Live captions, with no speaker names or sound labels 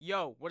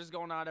Yo, what is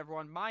going on,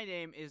 everyone? My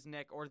name is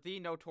Nick, or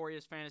The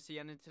Notorious Fantasy,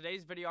 and in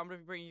today's video, I'm going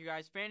to be bringing you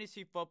guys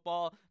Fantasy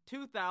Football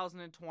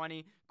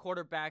 2020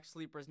 quarterback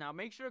sleepers. Now,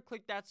 make sure to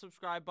click that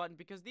subscribe button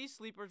because these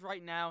sleepers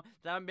right now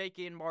that I'm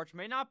making in March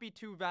may not be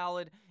too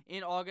valid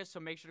in August, so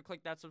make sure to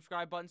click that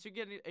subscribe button so you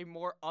get a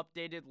more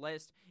updated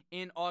list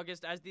in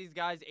August as these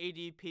guys'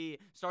 ADP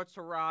starts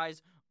to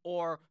rise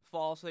or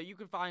fall so that you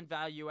can find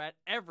value at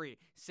every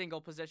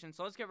single position.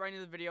 So let's get right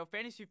into the video.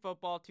 Fantasy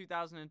Football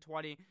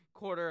 2020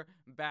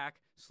 quarterback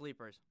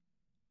sleepers.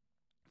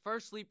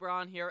 First sleeper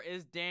on here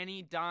is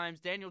Danny Dimes,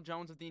 Daniel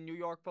Jones of the New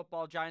York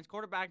Football Giants,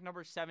 quarterback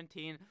number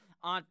 17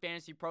 on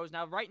Fantasy Pros.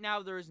 Now, right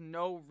now, there is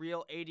no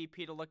real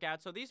ADP to look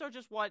at, so these are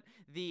just what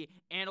the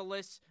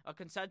analysts, a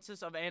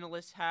consensus of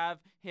analysts, have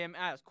him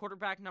as.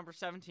 Quarterback number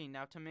 17.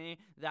 Now, to me,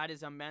 that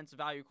is immense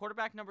value.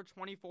 Quarterback number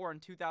 24 in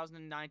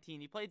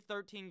 2019. He played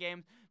 13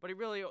 games, but he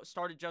really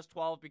started just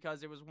 12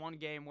 because it was one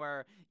game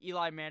where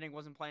Eli Manning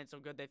wasn't playing so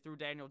good. They threw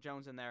Daniel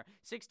Jones in there.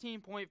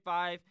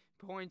 16.5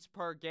 points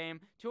per game,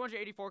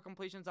 284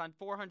 completions on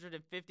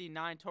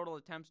 459 total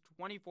attempts,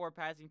 24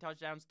 passing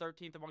touchdowns,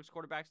 13th amongst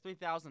quarterbacks,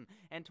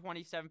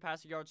 3,027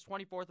 passing yards,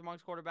 24th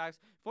amongst quarterbacks,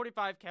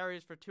 45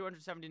 carries for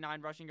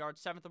 279 rushing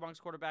yards, 7th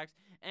amongst quarterbacks,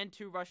 and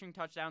 2 rushing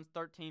touchdowns,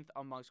 13th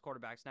amongst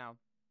quarterbacks. Now,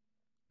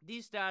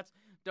 these stats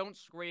don't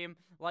scream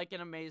like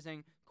an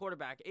amazing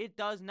quarterback. It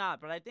does not,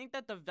 but I think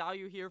that the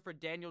value here for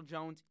Daniel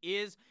Jones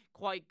is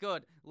quite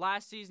good.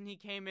 Last season, he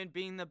came in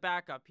being the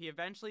backup. He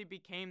eventually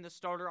became the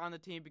starter on the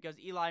team because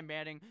Eli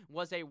Manning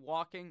was a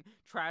walking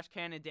trash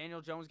can, and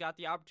Daniel Jones got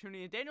the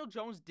opportunity. And Daniel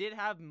Jones did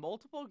have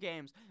multiple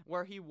games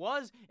where he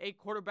was a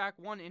quarterback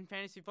one in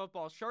fantasy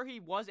football. Sure, he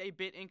was a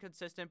bit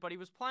inconsistent, but he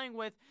was playing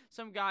with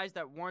some guys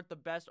that weren't the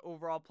best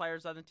overall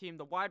players on the team.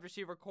 The wide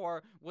receiver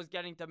core was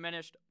getting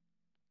diminished.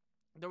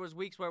 There was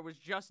weeks where it was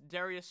just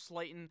Darius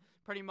Slayton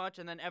pretty much,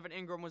 and then Evan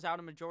Ingram was out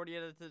a majority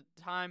of the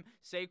time.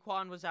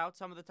 Saquon was out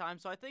some of the time.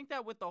 So I think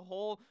that with the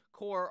whole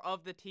core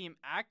of the team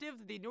active,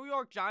 the New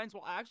York Giants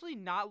will actually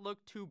not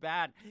look too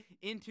bad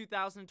in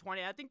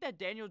 2020. I think that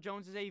Daniel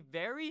Jones is a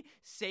very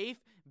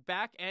safe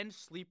back-end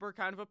sleeper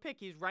kind of a pick.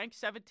 He's ranked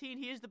 17.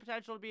 He has the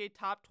potential to be a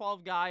top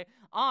 12 guy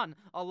on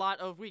a lot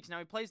of weeks. Now,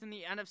 he plays in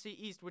the NFC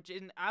East, which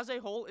as a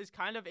whole is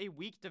kind of a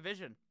weak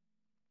division.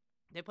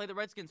 They play the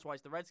Redskins twice.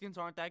 The Redskins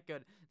aren't that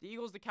good. The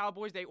Eagles, the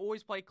Cowboys, they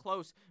always play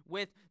close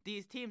with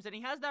these teams. And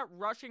he has that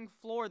rushing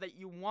floor that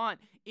you want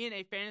in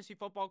a fantasy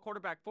football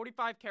quarterback.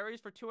 45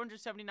 carries for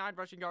 279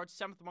 rushing yards,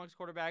 7th amongst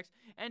quarterbacks,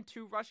 and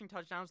 2 rushing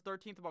touchdowns,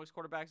 13th amongst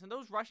quarterbacks. And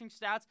those rushing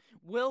stats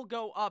will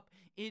go up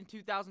in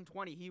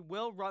 2020. He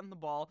will run the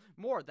ball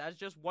more. That's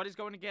just what is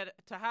going to get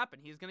to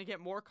happen. He's going to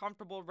get more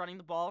comfortable running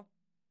the ball.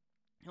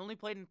 He only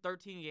played in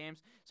 13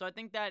 games, so I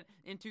think that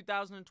in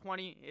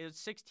 2020 is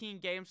 16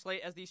 game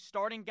slate as the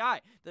starting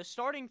guy. The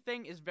starting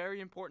thing is very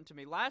important to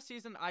me. Last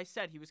season, I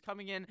said he was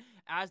coming in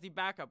as the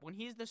backup. When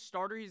he's the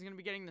starter, he's going to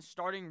be getting the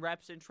starting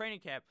reps in training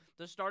camp,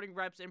 the starting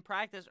reps in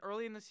practice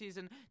early in the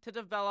season to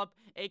develop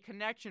a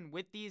connection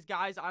with these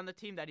guys on the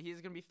team that he's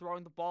going to be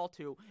throwing the ball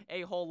to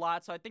a whole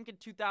lot. So I think in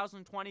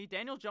 2020,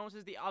 Daniel Jones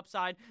has the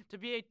upside to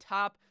be a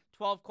top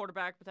 12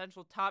 quarterback,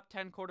 potential top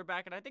 10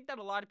 quarterback, and I think that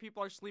a lot of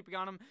people are sleeping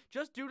on him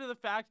just due to the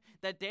fact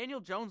that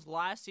Daniel Jones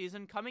last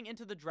season coming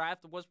into the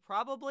draft was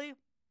probably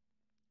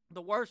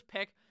the worst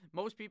pick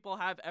most people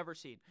have ever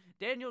seen.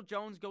 Daniel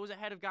Jones goes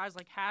ahead of guys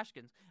like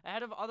Haskins,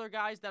 ahead of other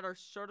guys that are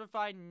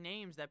certified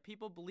names that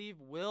people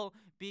believe will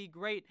be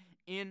great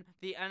in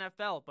the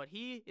NFL. But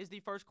he is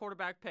the first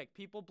quarterback pick.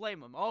 People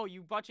blame him. Oh,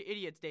 you bunch of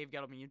idiots, Dave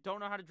Gettleman. You don't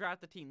know how to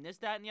draft the team. This,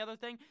 that, and the other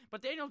thing.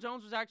 But Daniel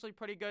Jones was actually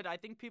pretty good. I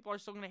think people are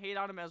still going to hate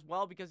on him as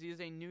well because he is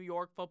a New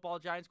York Football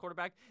Giants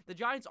quarterback. The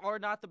Giants are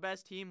not the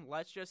best team,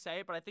 let's just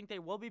say, but I think they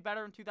will be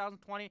better in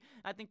 2020.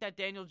 I think that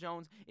Daniel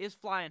Jones is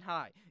flying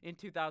high in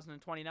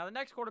 2020. Now, the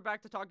next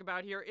quarterback to talk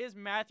about here is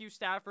Matthew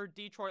Stafford,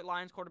 Detroit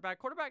Lions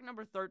quarterback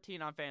number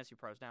 13 on Fantasy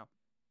Pros. Now,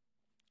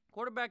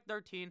 quarterback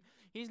 13,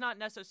 he's not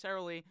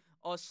necessarily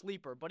a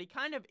sleeper, but he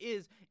kind of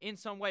is in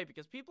some way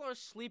because people are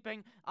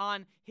sleeping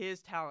on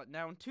his talent.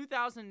 Now, in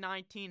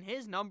 2019,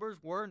 his numbers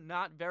were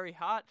not very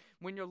hot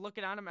when you're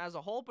looking at him as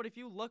a whole, but if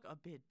you look a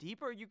bit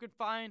deeper, you could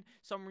find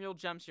some real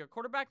gems here.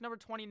 Quarterback number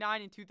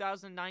 29 in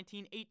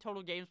 2019, 8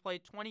 total games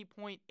played,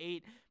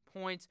 20.8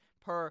 points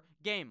per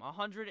game,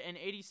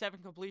 187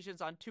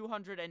 completions on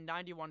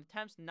 291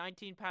 attempts,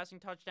 19 passing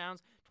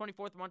touchdowns,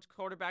 24th amongst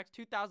quarterbacks,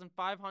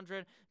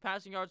 2,500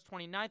 passing yards,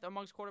 29th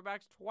amongst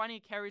quarterbacks, 20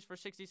 carries for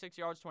 66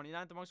 yards,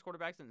 29th amongst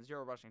quarterbacks, and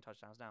 0 rushing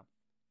touchdowns. Now,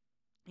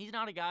 he's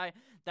not a guy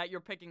that you're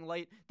picking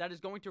late that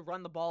is going to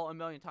run the ball a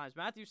million times.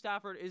 Matthew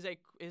Stafford is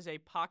a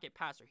pocket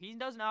passer. He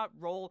does not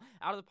roll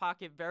out of the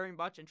pocket very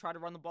much and try to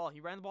run the ball. He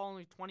ran the ball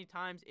only 20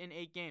 times in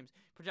 8 games.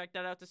 Project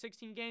that out to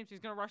 16 games, he's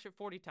going to rush it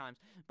 40 times.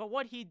 But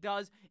what he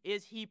does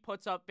is he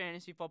puts up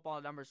fantasy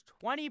football numbers,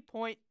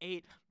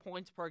 20.8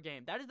 points per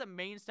game. That is the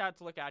main stat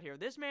to look at here.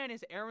 This man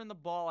is airing the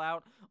ball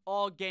out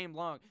all game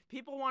long.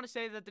 People want to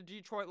say that the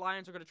Detroit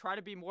Lions are going to try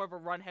to be more of a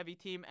run-heavy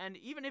team, and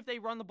even if they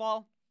run the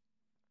ball,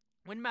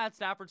 When Matt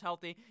Stafford's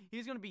healthy,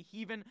 he's going to be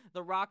heaving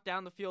the rock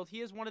down the field.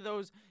 He is one of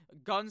those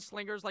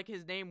gunslingers, like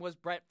his name was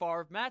Brett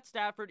Favre. Matt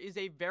Stafford is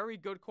a very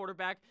good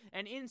quarterback,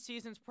 and in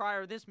seasons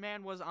prior, this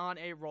man was on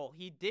a roll.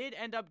 He did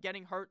end up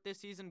getting hurt this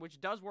season,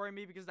 which does worry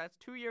me because that's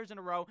 2 years in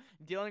a row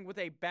dealing with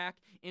a back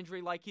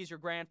injury like he's your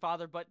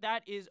grandfather, but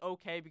that is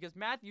okay because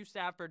Matthew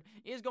Stafford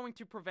is going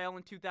to prevail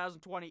in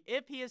 2020.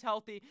 If he is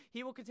healthy,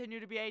 he will continue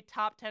to be a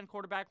top 10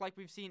 quarterback like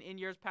we've seen in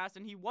years past,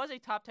 and he was a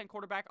top 10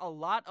 quarterback a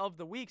lot of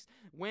the weeks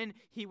when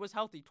he was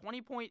healthy.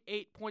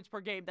 20.8 points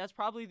per game. That's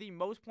probably the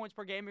most points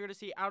per game you're going to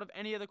see out of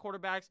any of the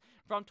quarterbacks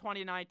from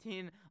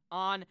 2019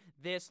 on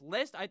this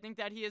list. I think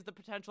that he has the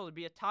potential to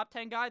be a top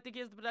 10 guy. I think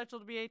he has the potential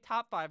to be a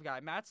top 5 guy.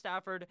 Matt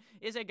Stafford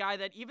is a guy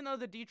that even though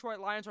the Detroit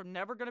Lions are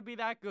never going to be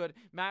that good,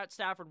 Matt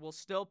Stafford will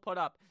still put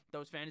up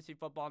those fantasy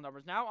football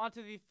numbers. Now on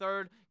to the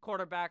third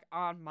quarterback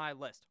on my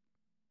list.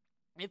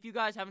 If you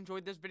guys have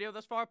enjoyed this video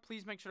thus far,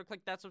 please make sure to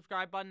click that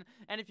subscribe button.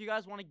 And if you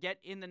guys want to get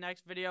in the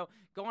next video,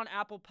 go on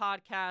Apple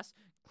Podcasts,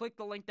 click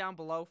the link down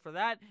below for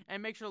that,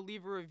 and make sure to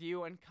leave a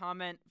review and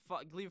comment,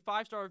 leave a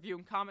 5-star review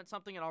and comment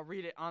something, and I'll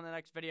read it on the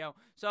next video.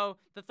 So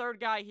the third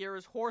guy here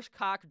is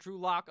Horsecock Drew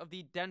Lock of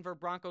the Denver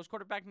Broncos,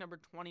 quarterback number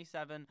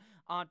 27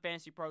 on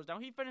Fantasy Pros. Now,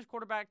 he finished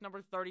quarterback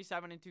number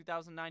 37 in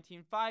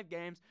 2019, 5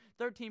 games,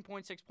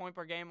 13.6 points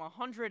per game,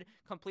 100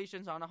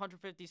 completions on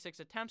 156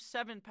 attempts,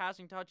 7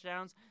 passing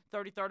touchdowns,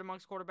 33rd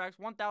amongst quarterbacks,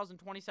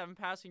 1,027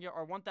 passing yards,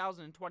 or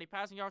 1,020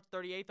 passing yards,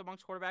 38th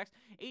amongst quarterbacks,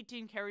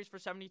 18 carries for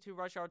 72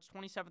 rush yards,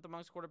 27th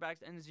amongst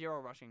quarterbacks, and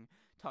 0 rushing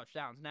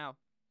touchdowns. Now,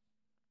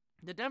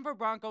 the Denver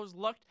Broncos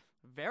looked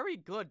very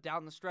good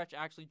down the stretch,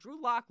 actually.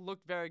 Drew Lock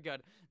looked very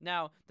good.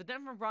 Now, the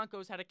Denver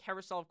Broncos had a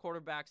carousel of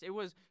quarterbacks. It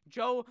was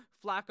Joe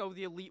Flacco,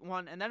 the elite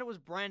one, and then it was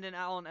Brandon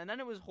Allen, and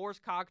then it was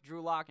Horsecock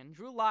Drew Lock. And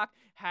Drew Lock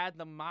had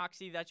the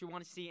moxie that you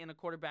want to see in a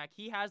quarterback.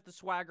 He has the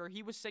swagger.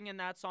 He was singing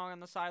that song on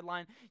the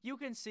sideline. You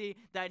can see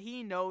that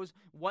he knows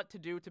what to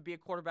do to be a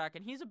quarterback,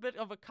 and he's a bit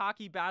of a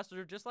cocky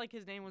bastard, just like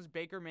his name was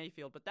Baker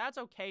Mayfield, but that's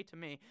okay to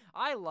me.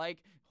 I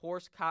like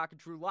Horsecock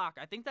Drew Lock.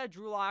 I think that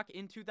Drew Lock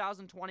in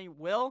 2020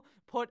 will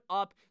put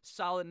up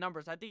solid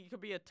numbers. I think he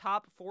could be a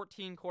top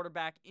 14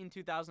 quarterback in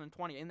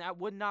 2020, and that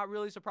would not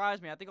really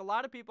surprise me. I think a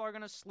lot of people are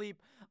going to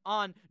sleep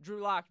on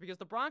Drew Lock because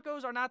the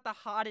Broncos are not the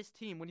hottest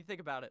team when you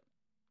think about it.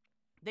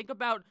 Think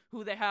about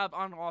who they have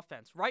on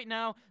offense. Right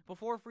now,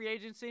 before free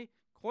agency,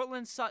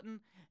 Courtland Sutton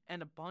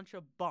and a bunch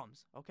of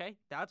bums, okay?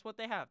 That's what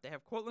they have. They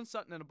have Courtland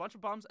Sutton and a bunch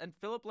of bums and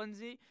Phillip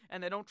Lindsay,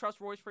 and they don't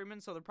trust Royce Freeman,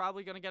 so they're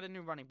probably going to get a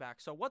new running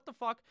back. So what the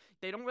fuck?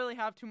 They don't really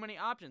have too many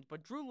options,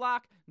 but Drew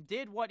Lock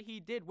did what he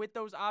did with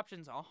those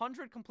options.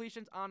 100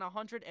 completions on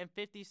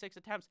 156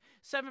 attempts.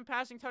 7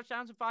 passing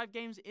touchdowns in 5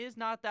 games is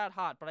not that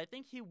hot, but I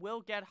think he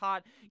will get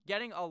hot,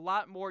 getting a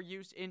lot more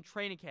use in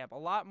training camp, a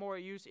lot more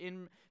use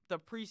in the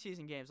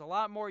preseason games, a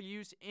lot more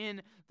use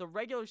in the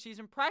regular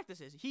season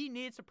practices. He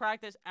needs to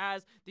practice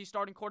as the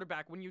starting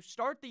quarterback. When you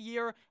start the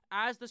year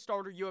as the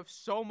starter, you have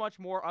so much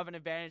more of an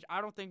advantage. I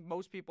don't think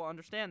most people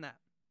understand that.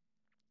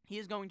 He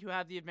is going to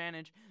have the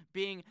advantage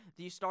being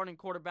the starting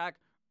quarterback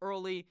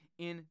early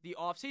in the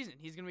offseason.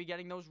 He's going to be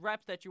getting those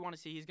reps that you want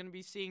to see. He's going to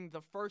be seeing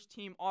the first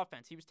team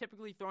offense. He was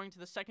typically throwing to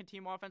the second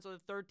team offense or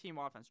the third team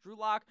offense. Drew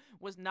Lock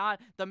was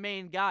not the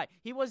main guy.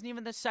 He wasn't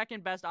even the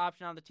second best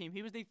option on the team.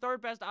 He was the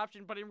third best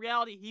option, but in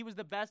reality, he was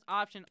the best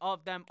option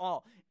of them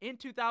all. In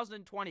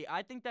 2020,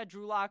 I think that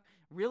Drew Lock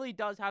really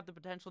does have the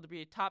potential to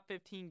be a top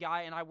 15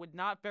 guy, and I would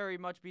not very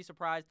much be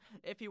surprised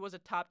if he was a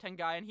top 10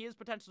 guy, and he has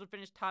potential to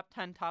finish top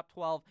 10, top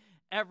 12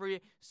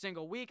 every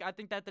single week. I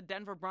think that the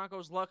Denver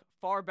Broncos look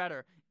far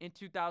better in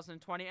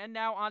 2020. And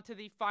now on to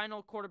the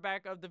final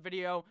quarterback of the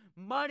video,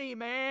 Money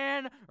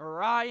Man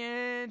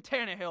Ryan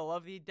Tannehill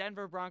of the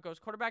Denver Broncos,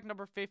 quarterback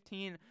number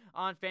 15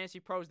 on Fantasy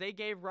Pros. They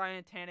gave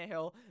Ryan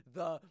Tannehill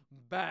the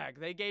bag.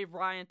 They gave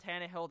Ryan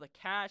Tannehill the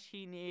cash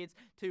he needs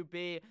to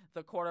be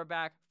the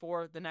quarterback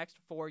for the next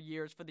 4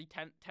 years for the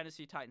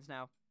Tennessee Titans.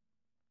 Now,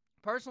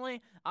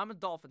 personally, I'm a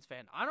Dolphins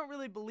fan. I don't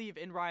really believe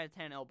in Ryan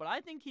Tannehill, but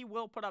I think he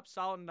will put up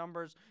solid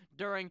numbers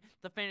during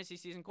the fantasy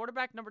season.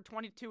 Quarterback number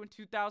 22 in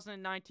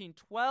 2019,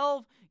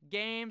 12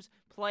 games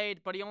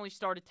played, but he only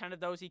started 10 of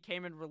those. He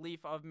came in relief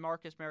of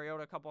Marcus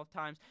Mariota a couple of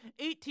times.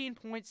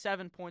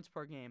 18.7 points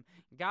per game.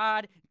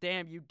 God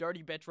damn, you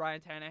dirty bitch,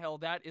 Ryan Tannehill.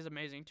 That is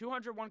amazing.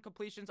 201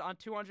 completions on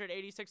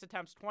 286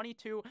 attempts,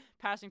 22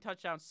 passing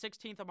touchdowns,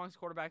 16th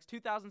amongst quarterbacks,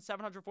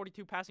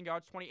 2,742 passing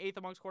yards, 28th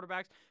amongst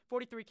quarterbacks,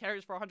 43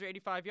 carries for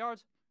 185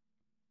 yards.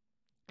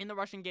 In the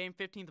rushing game,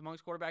 15th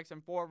amongst quarterbacks,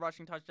 and 4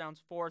 rushing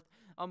touchdowns, 4th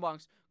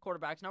amongst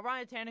quarterbacks. Now,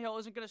 Ryan Tannehill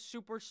isn't going to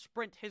super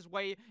sprint his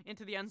way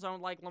into the end zone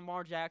like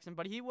Lamar Jackson,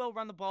 but he will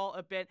run the ball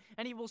a bit,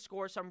 and he will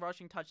score some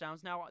rushing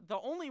touchdowns. Now, the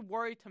only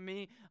worry to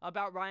me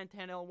about Ryan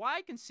Tannehill, why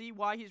I can see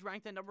why he's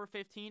ranked at number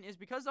 15, is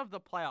because of the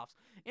playoffs.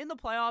 In the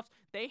playoffs,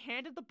 they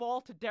handed the ball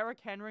to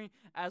Derrick Henry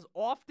as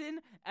often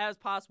as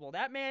possible.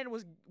 That man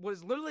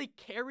was literally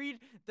carried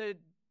the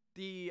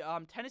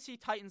Tennessee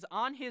Titans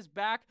on his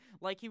back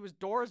like he was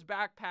Dora's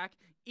backpack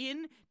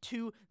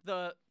into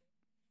the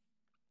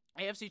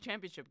AFC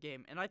Championship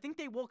game, and I think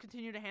they will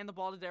continue to hand the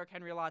ball to Derrick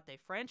Henry a lot. They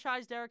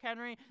franchised Derrick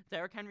Henry.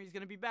 Derrick Henry is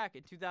going to be back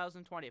in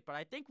 2020, but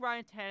I think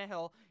Ryan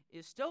Tannehill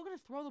is still going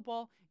to throw the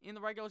ball in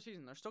the regular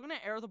season. They're still going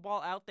to air the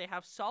ball out. They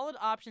have solid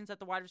options at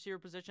the wide receiver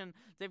position.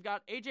 They've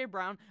got A.J.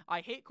 Brown.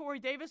 I hate Corey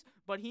Davis,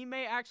 but he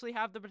may actually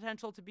have the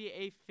potential to be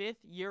a fourth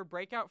year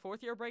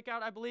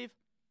breakout, I believe,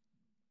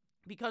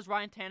 because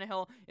Ryan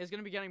Tannehill is going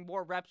to be getting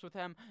more reps with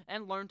him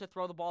and learn to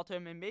throw the ball to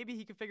him, and maybe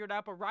he can figure it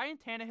out. But Ryan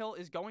Tannehill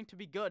is going to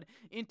be good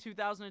in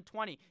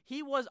 2020.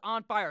 He was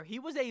on fire. He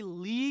was a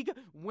league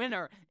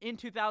winner in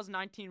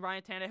 2019,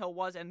 Ryan Tannehill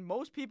was, and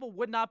most people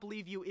would not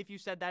believe you if you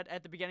said that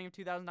at the beginning of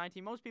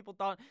 2019. Most people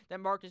thought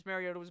that Marcus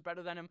Mariota was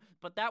better than him,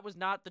 but that was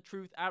not the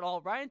truth at all.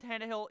 Ryan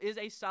Tannehill is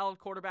a solid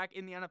quarterback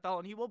in the NFL,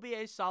 and he will be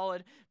a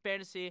solid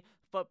fantasy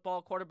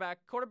football quarterback.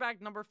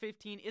 Quarterback number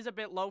 15 is a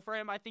bit low for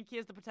him. I think he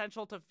has the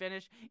potential to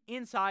finish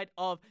inside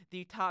of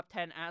the top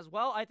 10 as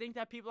well. I think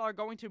that people are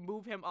going to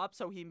move him up,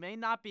 so he may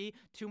not be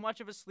too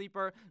much of a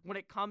sleeper when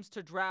it comes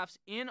to drafts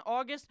in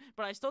August,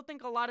 but I still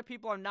think a lot of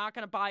people are not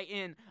going to buy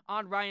in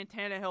on Ryan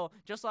Tannehill,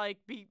 just like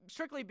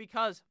strictly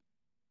because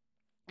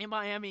in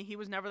Miami, he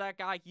was never that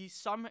guy. He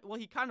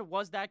kind of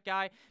was that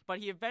guy, but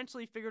he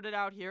eventually figured it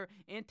out here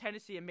in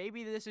Tennessee, and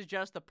maybe this is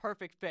just the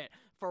perfect fit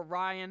for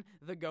Ryan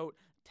the GOAT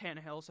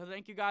Tannehill. So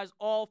thank you guys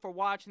all for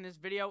watching this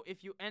video.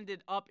 If you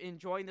ended up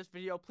enjoying this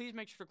video, please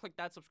make sure to click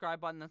that subscribe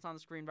button that's on the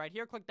screen right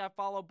here. Click that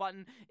follow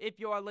button if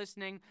you are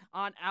listening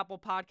on Apple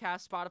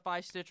Podcasts,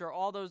 Spotify, Stitcher,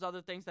 all those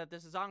other things that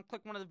this is on.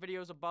 Click one of the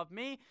videos above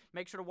me.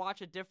 Make sure to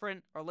watch a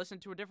different or listen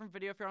to a different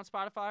video if you're on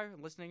Spotify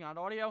and listening on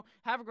audio.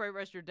 Have a great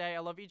rest of your day. I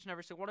love each and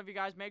every single one of you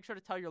guys. Make sure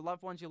to tell your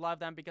loved ones you love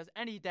them, because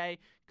any day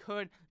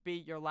could be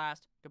your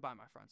last. Goodbye, my friends.